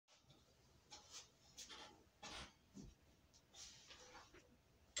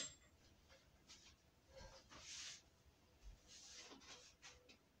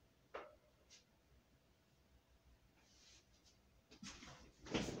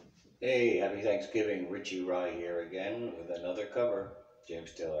Hey, happy Thanksgiving. Richie Rye here again with another cover.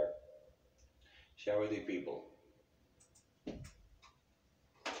 James Tiller. Shower the people.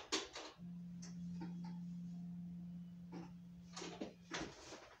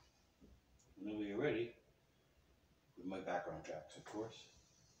 Whenever you're ready, with my background tracks, of course.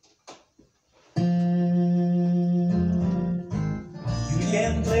 You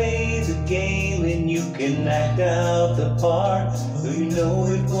can play the game and you can act out the part, though you know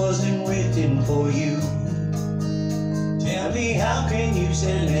it wasn't written for you. Tell me, how can you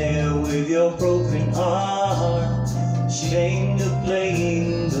sit there with your broken heart, ashamed of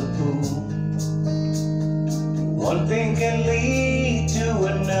playing the fool? One thing can lead to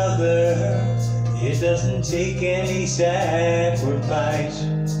another. It doesn't take any sacrifice.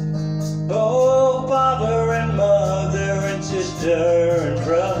 Oh, father and mother and sister and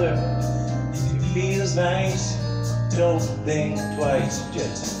brother, if it feels nice, don't think twice.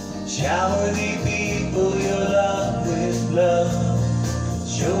 Just shower the people you love with love.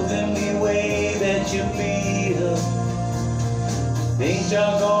 Show them the way that you feel. Things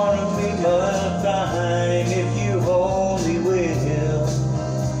are gonna be much fine if you only will.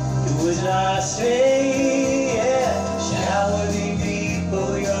 Do as I say, yeah. Shower the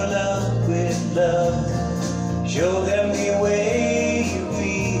people you love with love. Show them the way you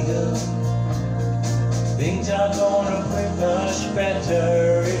feel. Things are gonna be much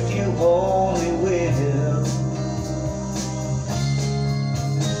better if you only will.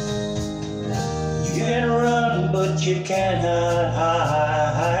 You can run, but you cannot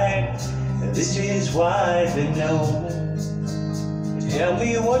hide. This is widely known. Tell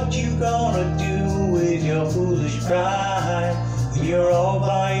me what you gonna do with your foolish pride when you're all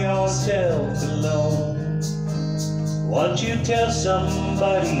by yourself alone. Once you tell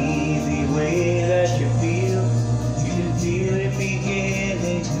somebody the way that you feel, you can feel it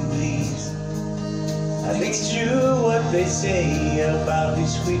beginning to ease. I think it's true what they say about the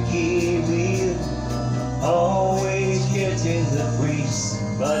squeaky wheel always getting the grease.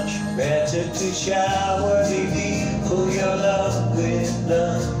 Much better to shower the people you love with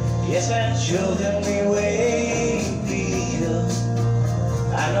love. Yes, and show them the way you feel.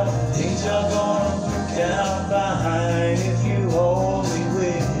 I know things are gonna work out fine if you only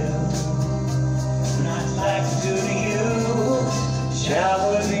will. And I'd like to do to you,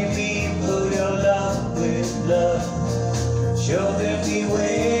 shower the people you love with love. Show them the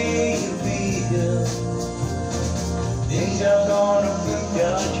way you feel. Things are gonna be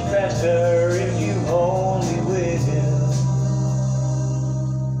much better if you only will.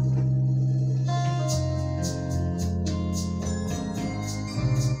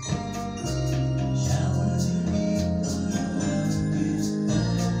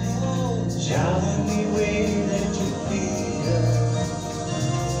 Shower the way that you feel.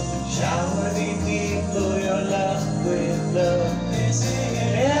 Shower the people you love with love.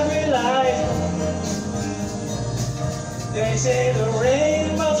 In every life, they say the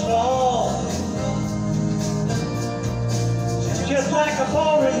rain must fall, just like a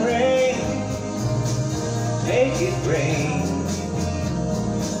pouring rain. Make it rain.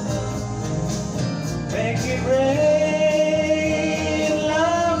 Make it rain.